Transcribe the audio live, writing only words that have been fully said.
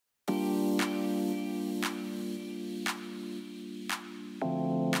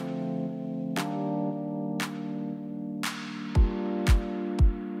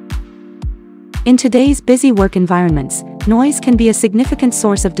In today's busy work environments, noise can be a significant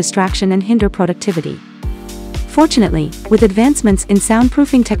source of distraction and hinder productivity. Fortunately, with advancements in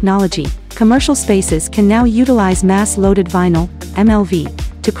soundproofing technology, commercial spaces can now utilize mass-loaded vinyl,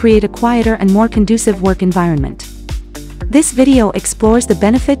 MLV, to create a quieter and more conducive work environment. This video explores the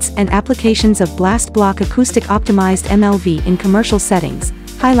benefits and applications of Blast Block Acoustic Optimized MLV in commercial settings,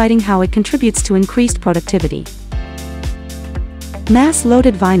 highlighting how it contributes to increased productivity.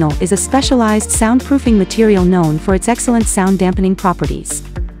 Mass-loaded vinyl is a specialized soundproofing material known for its excellent sound dampening properties.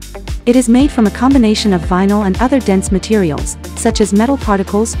 It is made from a combination of vinyl and other dense materials, such as metal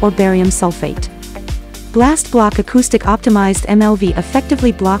particles or barium sulfate. Blast Block Acoustic Optimized MLV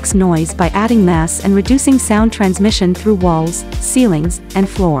effectively blocks noise by adding mass and reducing sound transmission through walls, ceilings, and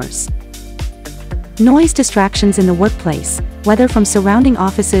floors. Noise distractions in the workplace, whether from surrounding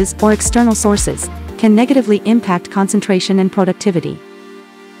offices or external sources, can negatively impact concentration and productivity.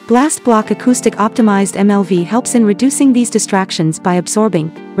 Blast Block Acoustic Optimized MLV helps in reducing these distractions by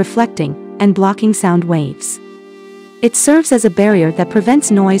absorbing, reflecting, and blocking sound waves. It serves as a barrier that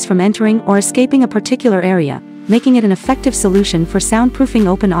prevents noise from entering or escaping a particular area, making it an effective solution for soundproofing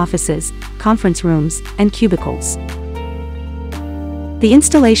open offices, conference rooms, and cubicles. The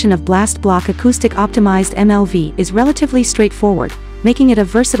installation of Blast Block Acoustic Optimized MLV is relatively straightforward, making it a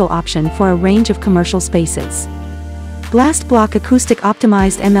versatile option for a range of commercial spaces. Blast Block Acoustic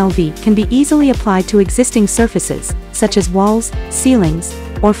Optimized MLV can be easily applied to existing surfaces, such as walls, ceilings,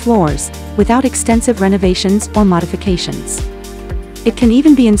 or floors, without extensive renovations or modifications. It can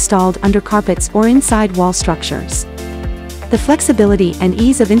even be installed under carpets or inside wall structures. The flexibility and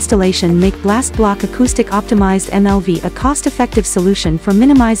ease of installation make Blast Block Acoustic Optimized MLV a cost-effective solution for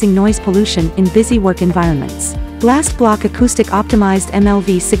minimizing noise pollution in busy work environments. Blast Block Acoustic Optimized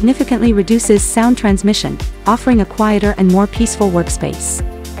MLV significantly reduces sound transmission, offering a quieter and more peaceful workspace.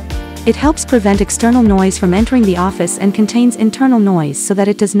 It helps prevent external noise from entering the office and contains internal noise so that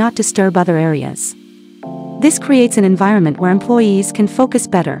it does not disturb other areas. This creates an environment where employees can focus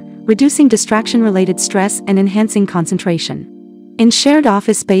better, reducing distraction-related stress and enhancing concentration. In shared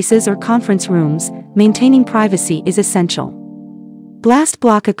office spaces or conference rooms, maintaining privacy is essential. Blast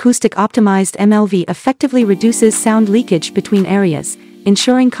Block Acoustic Optimized MLV effectively reduces sound leakage between areas,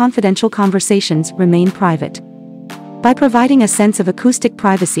 ensuring confidential conversations remain private. By providing a sense of acoustic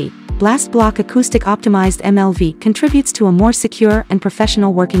privacy, Blast Block Acoustic Optimized MLV contributes to a more secure and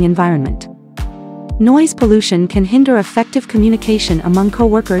professional working environment. Noise pollution can hinder effective communication among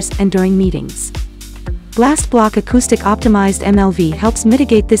coworkers and during meetings. Blast Block Acoustic Optimized MLV helps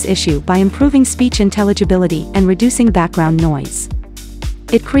mitigate this issue by improving speech intelligibility and reducing background noise.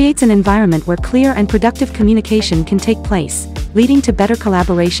 It creates an environment where clear and productive communication can take place, leading to better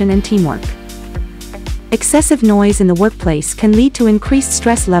collaboration and teamwork. Excessive noise in the workplace can lead to increased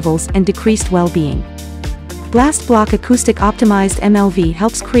stress levels and decreased well-being. Blast Block Acoustic Optimized MLV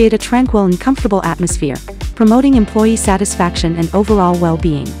helps create a tranquil and comfortable atmosphere, promoting employee satisfaction and overall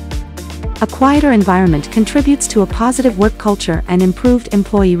well-being. A quieter environment contributes to a positive work culture and improved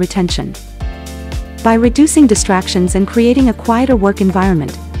employee retention. By reducing distractions and creating a quieter work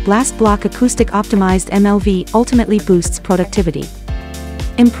environment, Blast Block Acoustic Optimized MLV ultimately boosts productivity.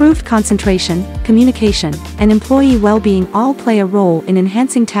 Improved concentration, communication, and employee well-being all play a role in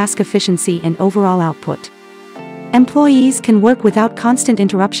enhancing task efficiency and overall output. Employees can work without constant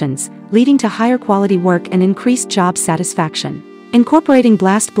interruptions, leading to higher quality work and increased job satisfaction. Incorporating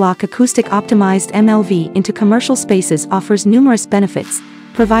Blast Block Acoustic Optimized MLV into commercial spaces offers numerous benefits,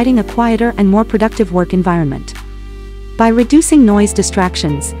 providing a quieter and more productive work environment. By reducing noise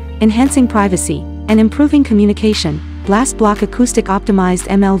distractions, enhancing privacy, and improving communication, Blast Block Acoustic Optimized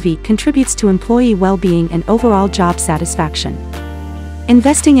MLV contributes to employee well-being and overall job satisfaction.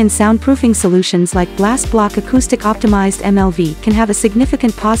 Investing in soundproofing solutions like Blast Block Acoustic Optimized MLV can have a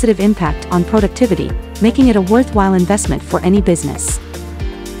significant positive impact on productivity, making it a worthwhile investment for any business.